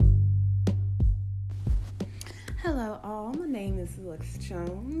Hello, all. My name is Alex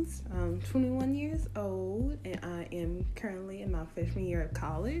Jones. I'm 21 years old, and I am currently in my freshman year of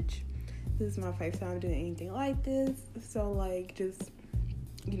college. This is my first time doing anything like this, so just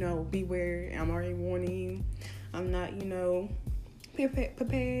beware. I'm already warning you. I'm not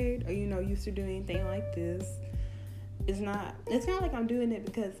prepared or used to doing anything like this. It's not like I'm doing it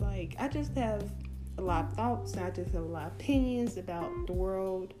because I just have a lot of thoughts and I just have a lot of opinions about the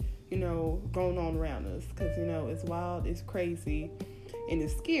world going on around us, because it's wild, it's crazy, and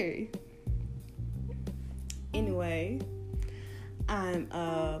it's scary. Anyway, I'm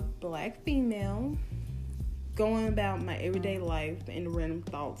a black female going about my everyday life and the random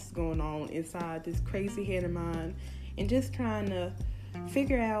thoughts going on inside this crazy head of mine, and just trying to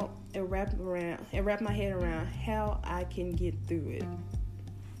figure out and wrap my head around how I can get through it.